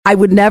I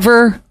would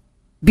never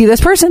be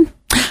this person.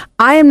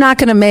 I am not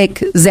going to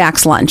make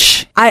Zach's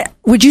lunch.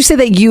 Would you say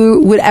that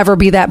you would ever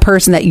be that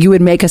person that you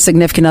would make a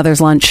significant other's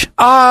lunch?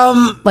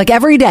 Like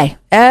every day.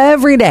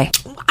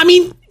 I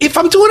mean, if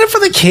I'm doing it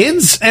for the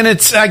kids and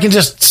I can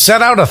just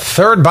set out a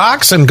third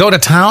box and go to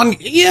town,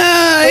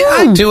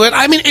 I do it.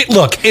 I mean,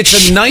 look,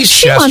 it's a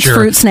nice gesture. She wants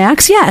fruit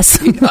snacks,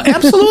 yes.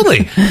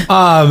 Absolutely.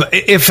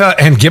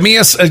 And give me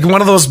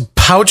one of those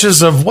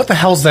pouches of, what the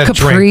hell's that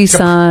drink? Capri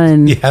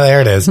Sun. Yeah,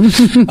 there it is.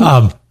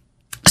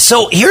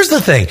 So here's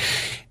the thing.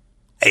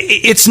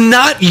 It's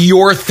not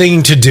your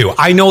thing to do.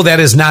 I know that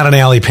is not an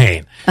Allie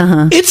Payne.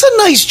 It's a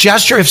nice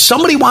gesture. If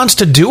somebody wants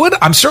to do it,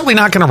 I'm certainly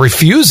not going to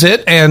refuse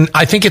it. And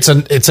I think it's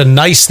a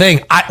nice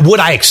thing. Would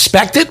I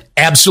expect it?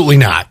 Absolutely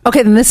not.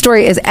 Okay, then this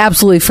story is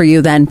absolutely for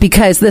you then,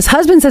 because this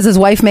husband says his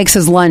wife makes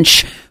his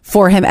lunch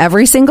for him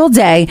every single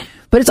day,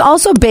 but it's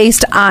also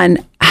based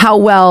on how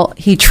well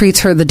he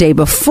treats her the day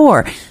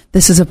before.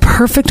 This is a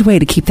perfect way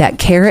to keep that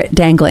carrot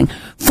dangling.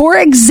 For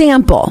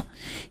example,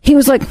 he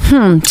was like,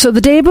 so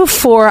the day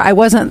before I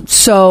wasn't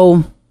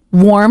so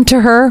warm to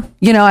her,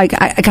 I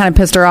kind of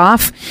pissed her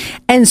off.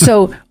 And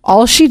so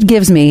all she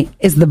gives me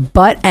is the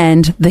butt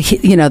end, the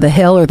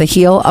hill or the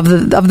heel of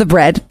the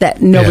bread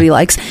that nobody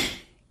likes.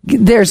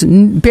 There's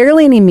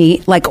barely any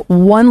meat, like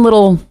one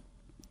little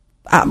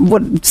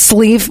not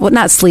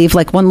sleeve,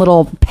 like one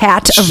little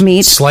pat of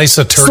meat. Slice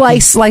of turkey.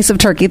 Slice of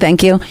turkey,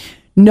 thank you.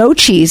 No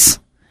cheese.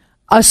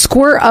 A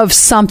squirt of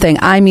something.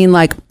 I mean,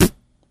 like,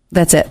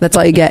 that's it. That's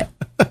all you get.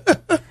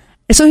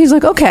 So he's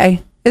like,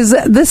 okay,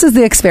 this is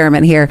the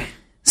experiment here.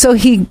 So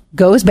he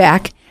goes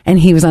back and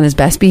he was on his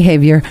best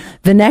behavior.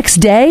 The next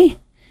day,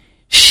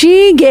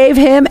 she gave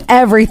him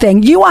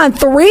everything. You want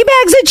 3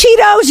 bags of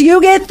Cheetos?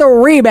 You get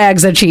 3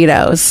 bags of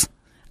Cheetos.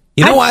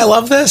 You know why I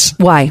love this?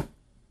 Why?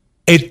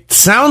 It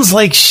sounds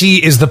like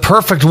she is the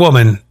perfect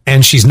woman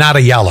and she's not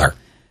a yeller.